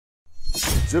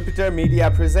Jupiter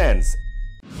Media presents.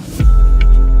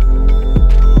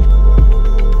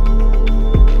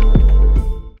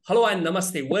 Hello and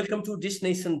namaste. Welcome to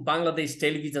Destination Bangladesh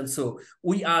television show.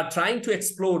 We are trying to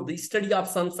explore the study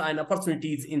options and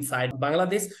opportunities inside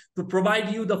Bangladesh to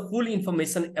provide you the full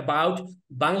information about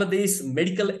Bangladesh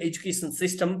medical education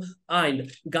system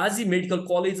and Gazi Medical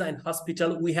College and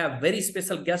Hospital. We have very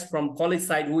special guest from college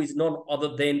side who is none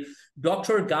other than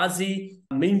Dr. Gazi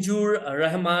Mizanur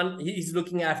Rahman. He is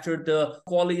looking after the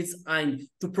college and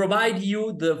to provide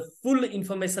you the full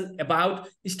information about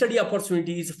study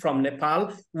opportunities from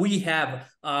Nepal. We have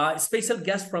a special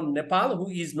guest from Nepal who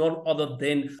is none other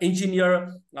than engineer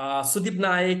Sudip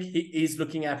Naik. He is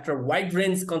looking after Wide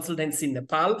Range Consultancy in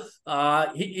Nepal.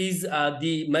 He is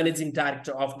the managing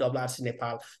director of WRC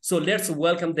Nepal. So let's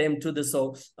welcome them to the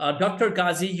show. Dr.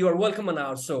 Gazi, you are welcome on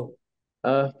our show.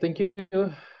 Thank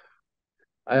you.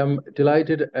 I am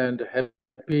delighted and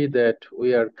happy that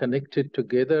we are connected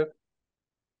together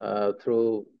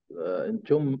through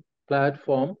Zoom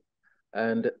platform,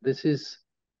 and this is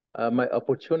my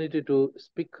opportunity to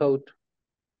speak out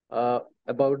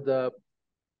about the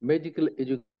medical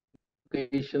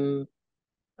education,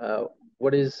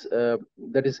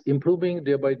 that is improving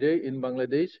day by day in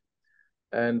Bangladesh,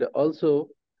 and also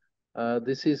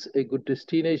this is a good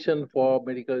destination for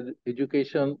medical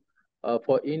education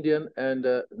for Indian and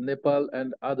Nepal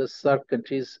and other SAARC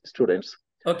countries students.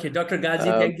 Okay, Dr. Gazi,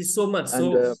 thank you so much.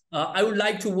 I would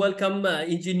like to welcome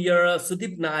engineer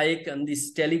Sudip Naik on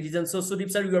this television. So Sudip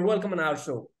sir, you are welcome on our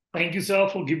show. Thank you, sir,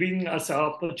 for giving us an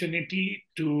opportunity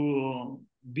to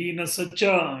be in such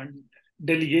a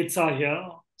delegates are here.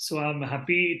 So I'm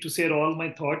happy to share all my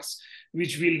thoughts,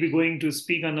 which we'll be going to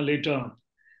speak on later.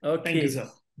 Okay. Thank you, sir.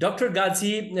 Dr.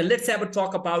 Gazi, let's have a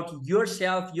talk about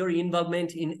yourself, your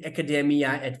involvement in academia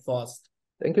at first.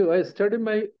 Thank you. I started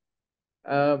my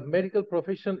medical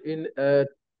profession in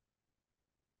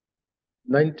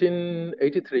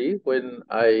 1983 when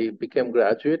I became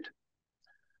graduate,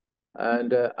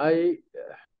 and I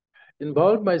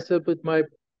involved myself with my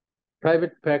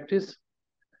private practice,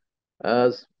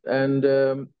 and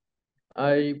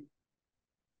I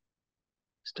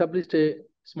established a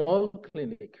small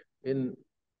clinic in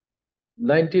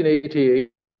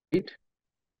 1988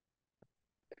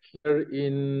 here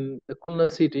in the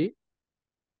Khulna city.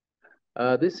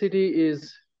 This city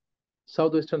is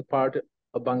southwestern part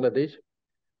of Bangladesh,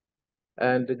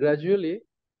 and gradually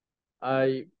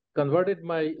I converted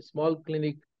my small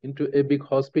clinic into a big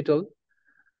hospital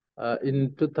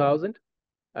in 2000,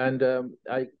 and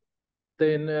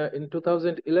in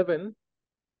 2011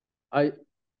 I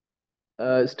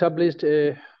established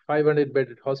a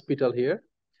 500-bedded hospital here,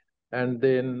 and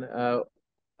then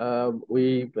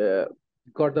we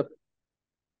got the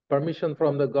permission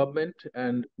from the government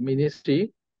and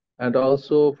ministry, and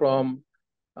also from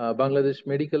Bangladesh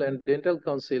Medical and Dental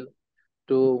Council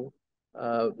to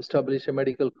establish a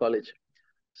medical college.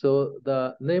 So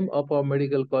the name of our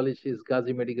medical college is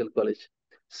Gazi Medical College.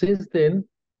 Since then,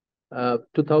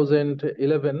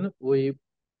 2011, we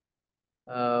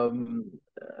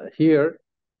here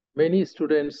many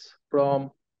students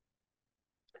from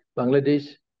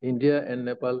Bangladesh, India, and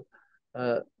Nepal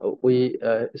we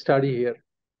study here.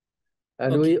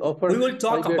 And okay. We will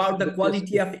talk about the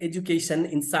quality of education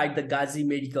inside the Gazi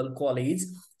Medical College.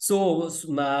 So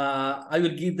I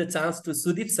will give the chance to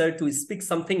Sudip sir to speak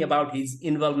something about his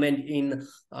involvement in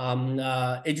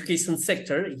education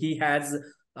sector. He has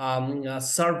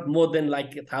served more than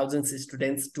like thousands of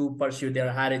students to pursue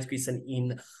their higher education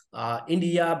in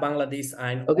India, Bangladesh,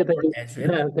 and as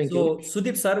well. Thank you.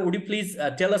 Sudip sir, would you please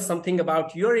tell us something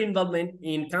about your involvement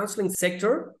in counseling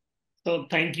sector? So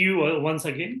thank you once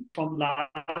again. From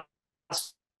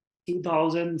last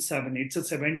 2007, it's a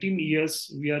 17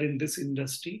 years we are in this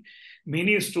industry.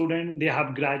 Many students, they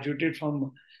have graduated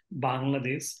from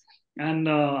Bangladesh. And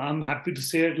I'm happy to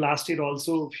say last year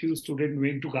also a few students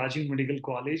went to Gazi Medical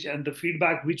College, and the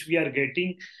feedback which we are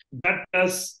getting, that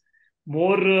us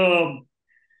more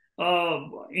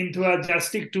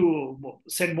enthusiastic to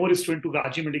send more students to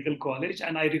Gazi Medical College.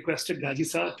 And I requested Gazi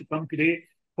sir to come today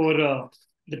for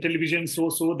the television show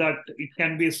so that it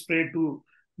can be spread to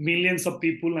millions of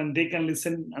people and they can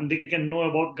listen and they can know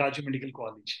about Gazi Medical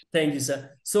College. Thank you,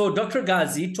 sir. So, Dr.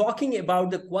 Gazi, talking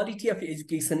about the quality of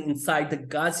education inside the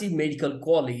Gazi Medical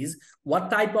College,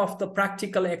 what type of the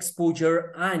practical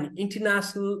exposure and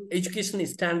international education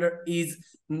standard is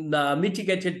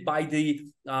mitigated by the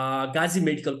Gazi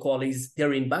Medical College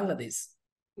there in Bangladesh?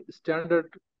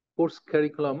 Standard course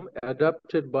curriculum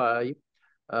adopted by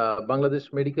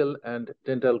Bangladesh Medical and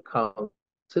Dental Council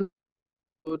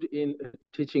in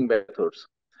teaching methods.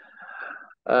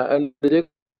 And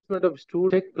of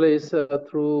students take place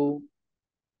through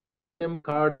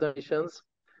card examinations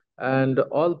and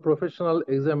all professional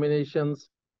examinations,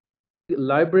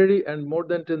 library and more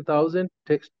than 10,000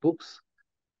 textbooks,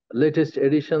 latest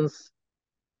editions,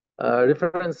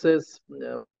 references,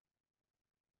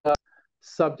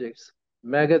 subjects,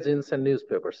 magazines, and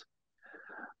newspapers.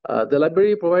 The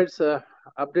library provides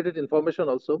updated information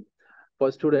also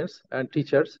for students and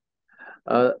teachers.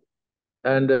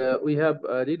 And we have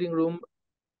a reading room.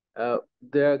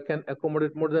 There can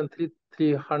accommodate more than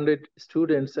 300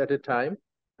 students at a time.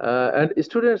 And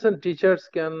students and teachers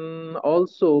can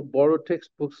also borrow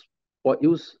textbooks for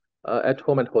use at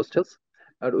home and hostels.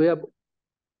 And we have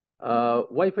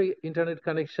Wi-Fi internet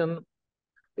connection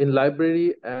in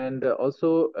library and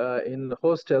also in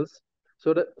hostels,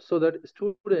 so that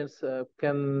students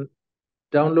can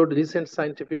download recent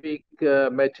scientific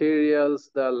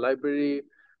materials. The library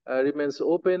remains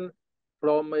open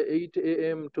from 8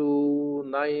 a.m. to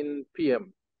 9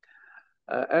 p.m.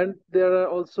 And there are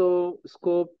also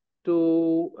scope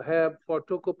to have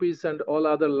photocopies and all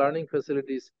other learning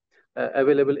facilities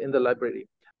available in the library.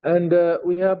 And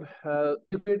we have a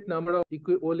great number of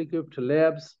well-equipped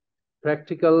labs,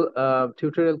 practical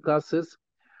tutorial classes.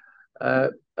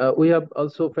 We have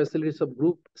also facilities of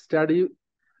group study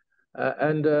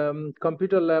and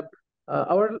computer lab.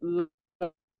 Our lab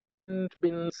has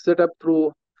been set up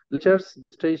through lectures,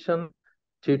 station,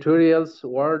 tutorials,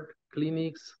 ward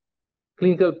clinics,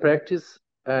 clinical practice,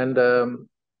 and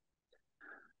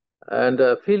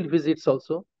field visits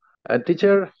also. And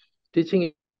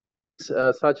teaching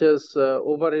such as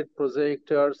overhead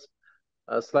projectors,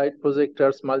 slide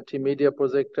projectors, multimedia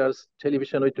projectors,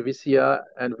 television with VCR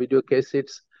and video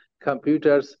cassettes,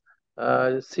 computers,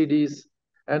 CDs,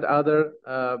 and other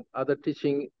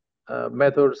teaching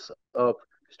methods of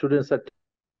students.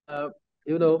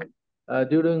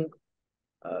 During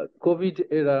COVID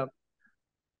era,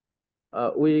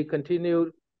 we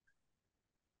continued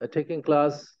taking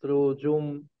class through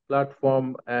Zoom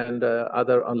platform and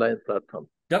other online platform.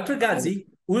 Dr. Gazi,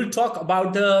 we'll talk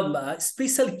about the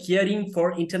special caring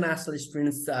for international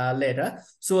students later.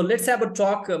 So let's have a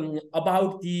talk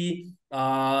about the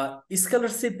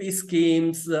scholarship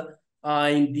schemes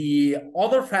and the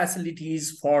other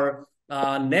facilities for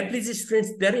Nepalese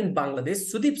students there in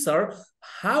Bangladesh. Sudeep sir,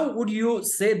 how would you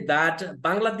say that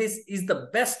Bangladesh is the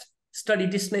best study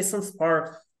destinations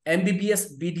for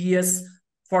MBBS, BDS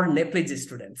for Nepalese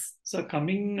students? So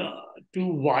coming to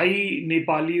why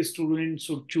Nepali students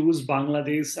should choose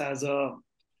Bangladesh as a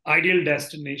ideal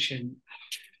destination,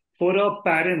 for our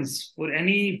parents, for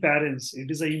any parents, it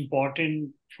is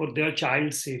important for their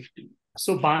child's safety.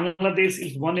 So Bangladesh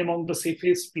is one among the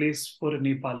safest place for a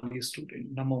Nepali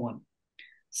student, number one.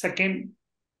 Second,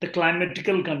 the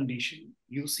climatical condition.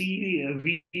 You see,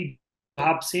 we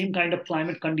have same kind of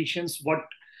climate conditions what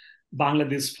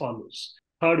Bangladesh follows.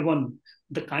 Third one,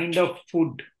 the kind of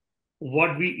food,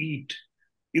 what we eat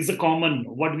is a common,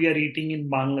 what we are eating in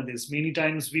Bangladesh. Many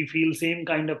times we feel same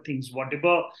kind of things,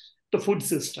 whatever the food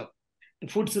system. The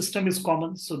food system is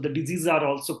common, so the diseases are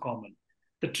also common.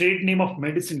 The trade name of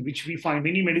medicine, which we find,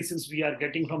 many medicines we are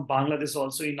getting from Bangladesh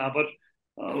also in our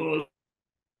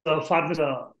pharmacy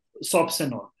shops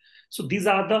and all. So these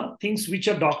are the things which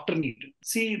a doctor need.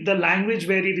 See, the language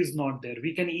barrier is not there.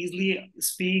 We can easily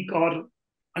speak or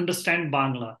understand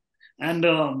Bangla. And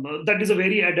that is a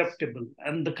very adaptable.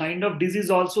 And the kind of disease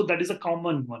also, that is a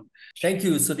common one. Thank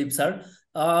you, Sudeep sir.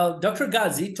 Dr.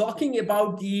 Gazi, talking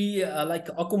about the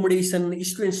accommodation,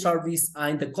 student service,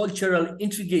 and the cultural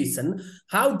integration,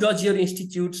 how does your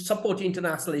institute support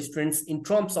international students in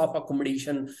terms of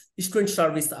accommodation, student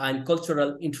service, and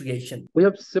cultural integration? We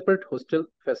have separate hostel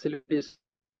facilities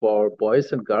for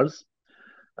boys and girls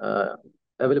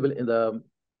available in the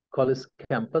college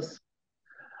campus.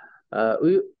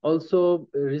 We also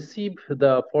receive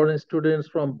the foreign students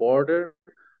from border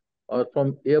or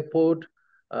from airport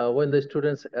when the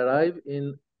students arrive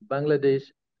in Bangladesh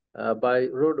by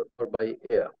road or by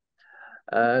air.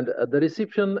 And the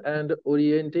reception and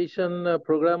orientation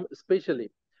program,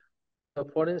 especially the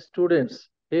foreign students,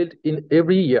 held in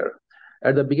every year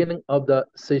at the beginning of the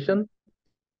session,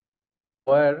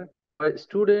 where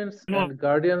students and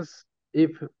guardians,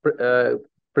 if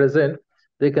present,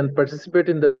 they can participate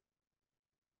in the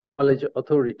college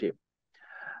authority.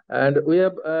 And we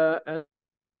have an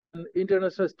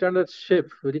international standard chef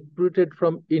recruited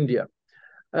from India.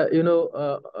 Sudeepji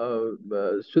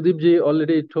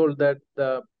already told that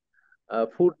the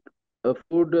food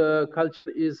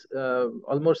culture is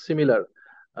almost similar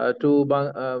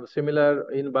similar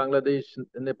in Bangladesh,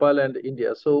 Nepal, and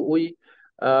India. So we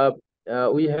have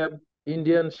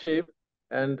Indian chef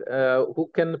and who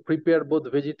can prepare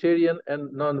both vegetarian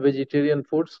and non-vegetarian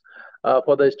foods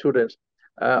for the students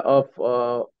of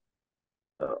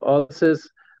all this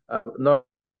not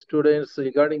students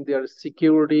regarding their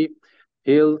security,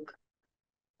 health,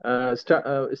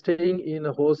 staying in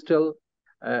a hostel,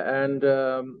 and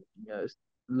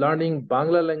learning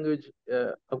Bangla language,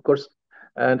 of course,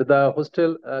 and the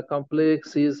hostel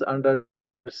complex is under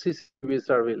CCTV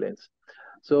surveillance.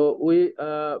 So we,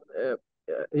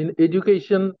 in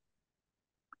education,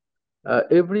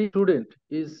 every student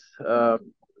is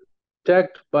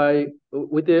tagged by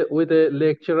with a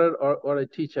lecturer or a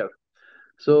teacher.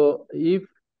 So if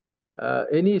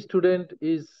any student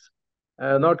is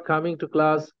not coming to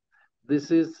class,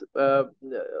 this is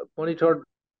monitored.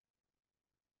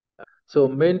 So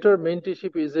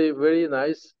mentorship is a very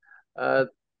nice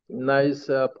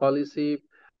policy.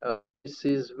 This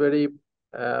is very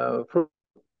fruitful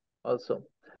also,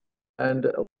 and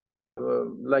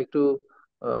like to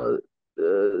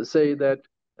say that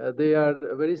they are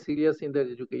very serious in their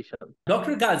education.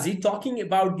 Dr. Gazi, talking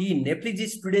about the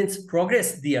Nepalese students'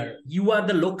 progress there, you are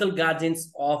the local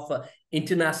guardians of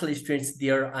international students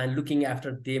there and looking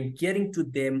after them, caring to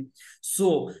them.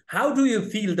 So how do you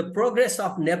feel the progress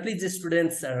of Nepalese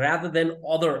students rather than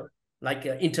other like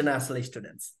international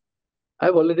students?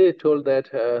 I've already told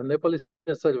that Nepalese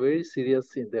students are very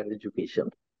serious in their education,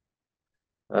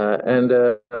 and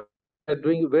are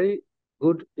doing very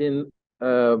good in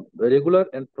regular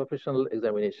and professional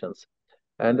examinations.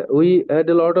 And we had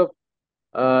a lot of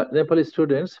Nepali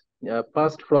students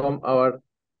passed from our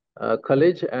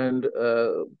college and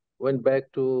went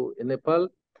back to Nepal,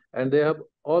 and they have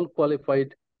all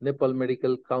qualified Nepal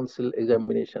Medical Council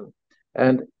examination.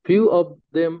 And few of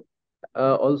them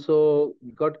also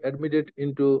got admitted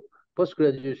into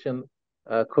post-graduation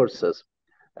courses.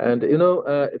 And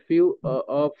a few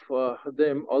of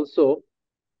them also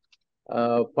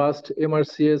passed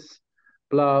MRCS,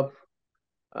 PLAV,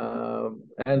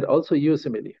 and also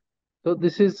USMLE. So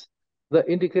this is the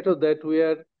indicator that we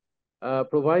are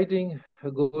providing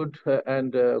a good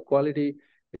and quality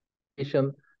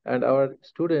education, and our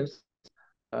students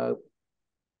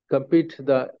compete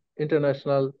the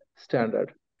international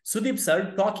standard. Sudeep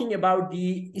sir, talking about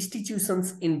the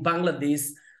institutions in Bangladesh,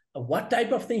 what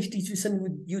type of the institution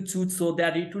would you choose so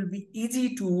that it will be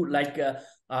easy to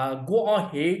go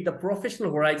ahead the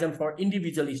professional horizon for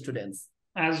individual students?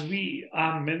 As we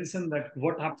mentioned that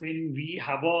what happened, we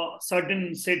have a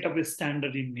certain set of a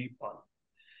standard in Nepal.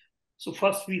 So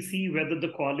first we see whether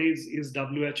the college is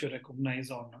WHO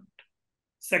recognized or not.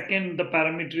 Second, the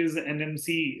parameter is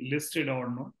NMC listed or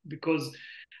not, because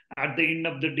at the end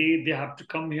of the day, they have to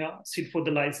come here, sit for the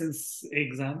license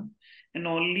exam, and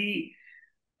only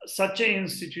such an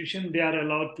institution they are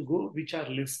allowed to go which are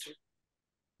listed.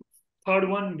 Third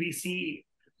one, we see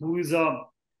who is a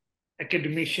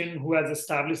academician who has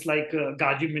established like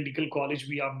Gazi Medical College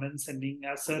we are mentioning,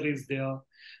 as sir is there.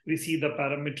 We see the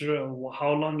parameter,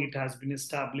 how long it has been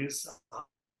established, how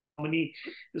many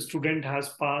student has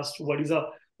passed, what is a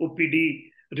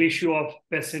OPD ratio of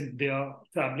patient there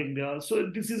traveling there.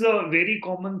 So this is a very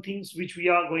common things which we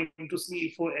are going to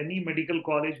see for any medical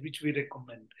college which we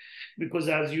recommend, because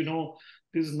as you know,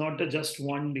 this is not just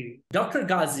one day. Dr.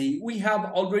 Gazi, we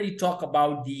have already talked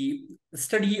about the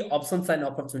study options and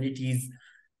opportunities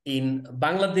in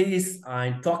Bangladesh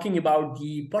and talking about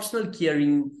the personal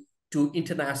caring to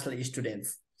international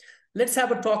students. Let's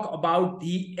have a talk about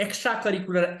the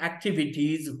extracurricular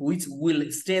activities which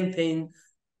will strengthen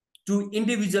to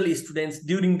individual students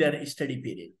during their study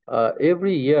period.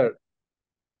 Every year,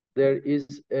 there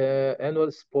is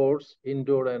annual sports,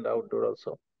 indoor and outdoor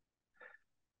also.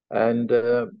 And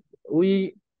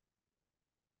we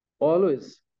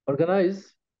always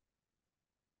organize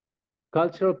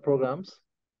cultural programs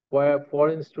where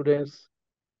foreign students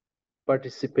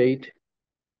participate,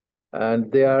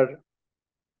 and they are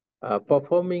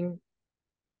performing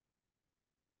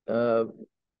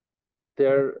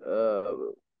their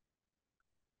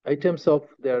items of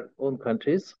their own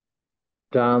countries,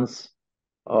 dance,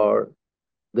 or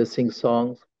they sing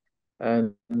songs,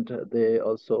 and they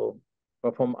also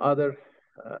perform other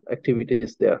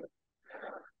activities there.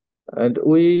 And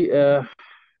we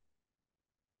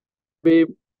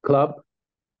club,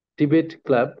 Tibet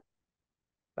club,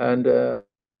 and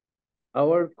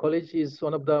our college is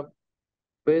one of the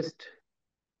best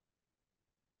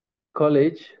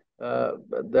college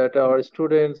that our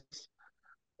students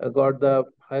got the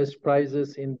highest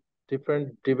prizes in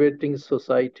different debating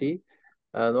society,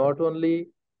 not only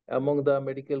among the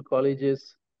medical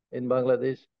colleges in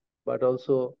Bangladesh, but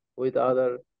also with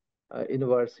other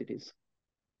universities.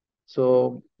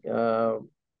 So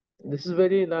this is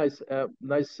very nice,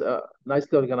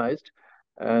 nicely organized.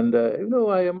 And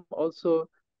I am also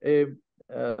a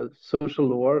social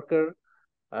worker.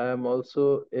 I am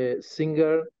also a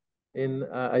singer.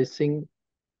 I sing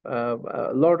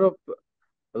a lot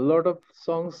of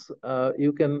songs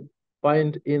you can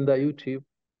find in the YouTube.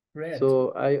 Great.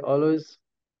 So I always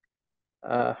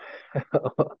uh,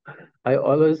 I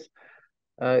always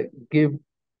give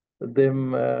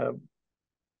them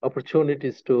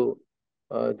opportunities to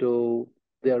do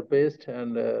their best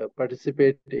and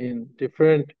participate in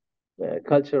different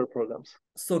cultural programs.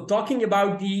 So talking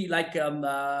about the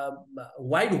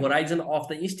wide horizon of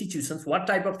the institutions, what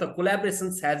type of the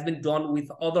collaborations has been done with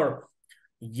other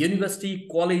university,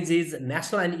 colleges,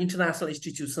 national and international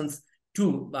institutions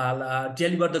to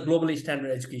deliver the globally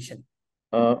standard education?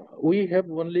 We have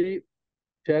only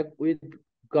checked with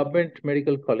government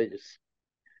medical colleges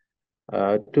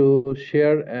to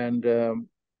share and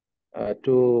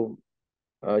to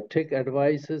take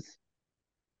advices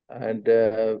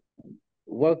and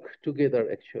work together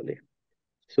actually.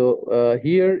 So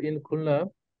here in Khulna,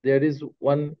 there is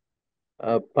one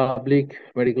public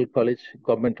medical college,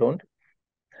 government owned.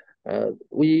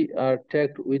 We are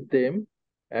tagged with them,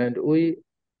 and we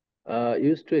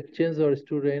used to exchange our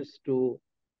students to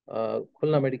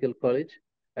Khulna Medical College,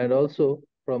 and also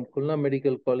from Khulna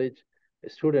Medical College,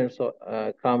 students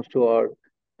comes to our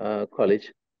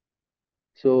college.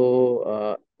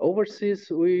 So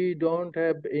overseas, we don't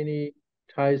have any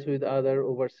ties with other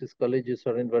overseas colleges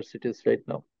or universities right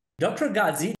now. Dr.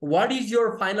 Gazi, what is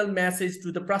your final message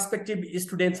to the prospective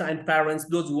students and parents,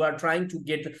 those who are trying to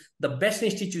get the best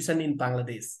institution in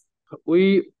Bangladesh?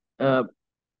 We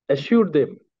assure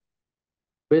them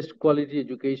best quality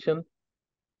education,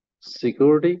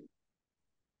 security,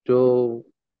 to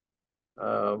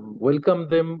welcome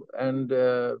them and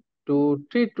to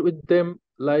treat with them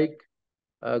like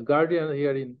a guardian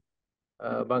here in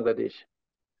Bangladesh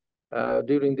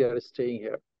during their staying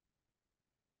here.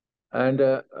 And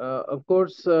of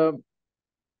course,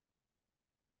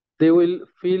 they will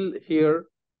feel here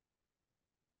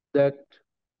that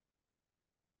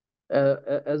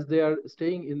as they are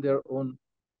staying in their own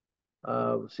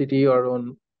city or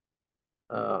own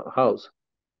house.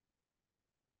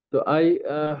 So I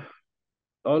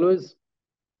always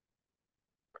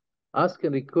ask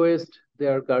and request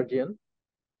their guardian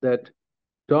that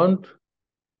don't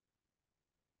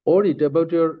worry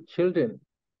about your children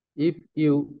if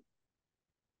you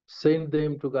send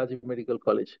them to Gazi Medical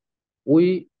College.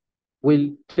 We will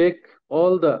take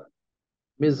all the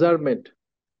measurement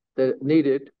that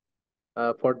needed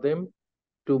for them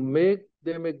to make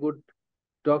them a good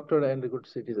doctor and a good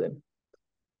citizen.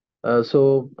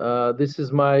 So this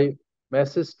is my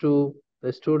message to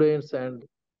the students and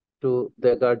to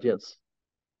their guardians.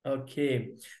 Okay.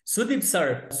 Sudeep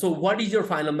sir, so what is your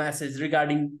final message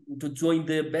regarding to join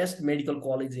the best medical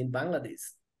college in Bangladesh?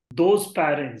 Those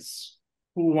parents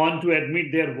who want to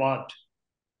admit their ward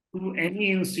to any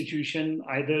institution,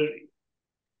 either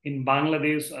in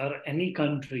Bangladesh or any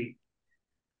country,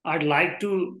 I'd like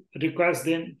to request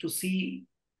them to see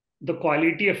the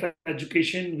quality of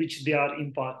education which they are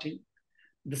imparting,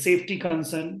 the safety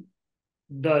concern,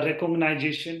 the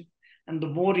recognition, and the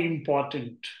more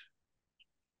important,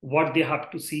 what they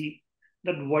have to see,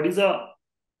 that what is a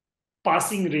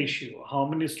passing ratio, how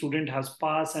many student has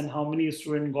passed and how many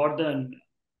student got the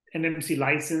NMC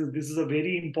license. This is a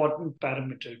very important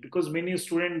parameter because many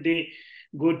students, they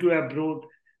go to abroad,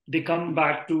 they come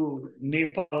back to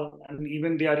Nepal, and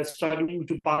even they are struggling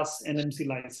to pass NMC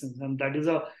license, and that is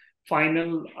a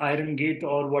final iron gate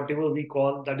or whatever we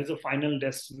call, that is a final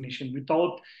destination.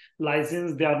 Without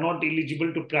license, they are not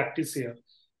eligible to practice here.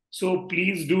 So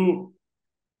please do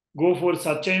go for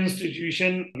such an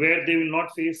institution where they will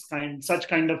not face such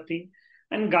kind of thing.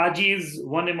 And Gazi is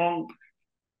one among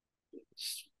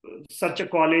such a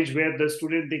college where the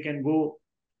student, they can go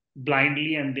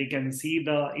blindly and they can see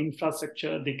the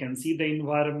infrastructure, they can see the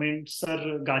environment.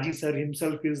 Gazi sir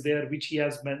himself is there, which he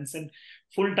has mentioned.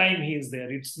 Full time he is there.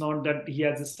 It's not that he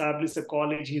has established a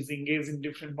college, he's engaged in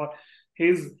different, but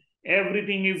his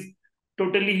everything is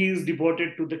totally, he is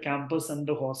devoted to the campus and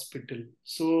the hospital.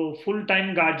 So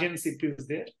full-time guardianship is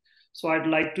there. So I'd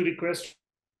like to request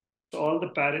all the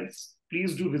parents,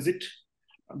 please do visit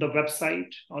the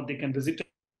website, or they can visit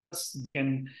us. They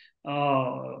can,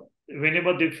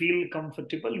 whenever they feel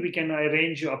comfortable, we can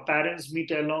arrange a parents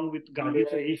meet along with Gazi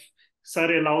if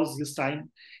sir allows his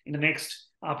time in the next,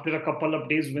 after a couple of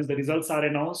days when the results are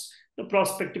announced, the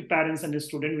prospective parents and the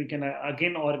student, we can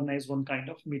again organize one kind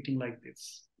of meeting like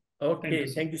this. Okay,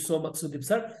 thank you so much, Sudeep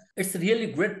sir. It's a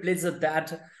really great pleasure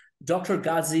that Dr.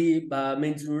 Gazi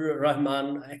Mizanur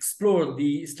Rahman explored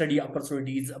the study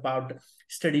opportunities about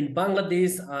studying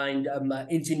Bangladesh, and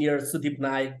engineer Sudeep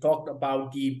Naik talked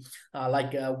about the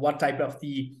what type of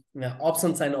the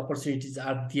options and opportunities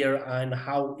are there, and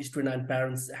how students and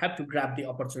parents have to grab the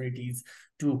opportunities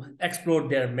to explore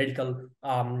their medical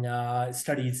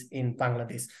studies in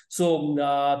Bangladesh.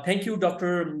 So thank you,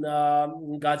 Dr.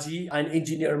 Gazi, and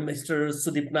engineer Mr.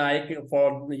 Sudeep Naik,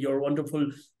 for your wonderful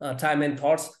time and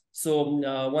thoughts. So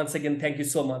once again, thank you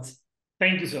so much.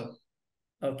 Thank you, sir.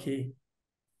 Okay.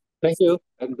 Thank you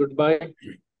and goodbye.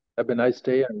 Have a nice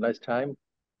day and nice time.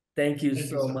 Thank you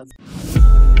Thank you, so sir. much.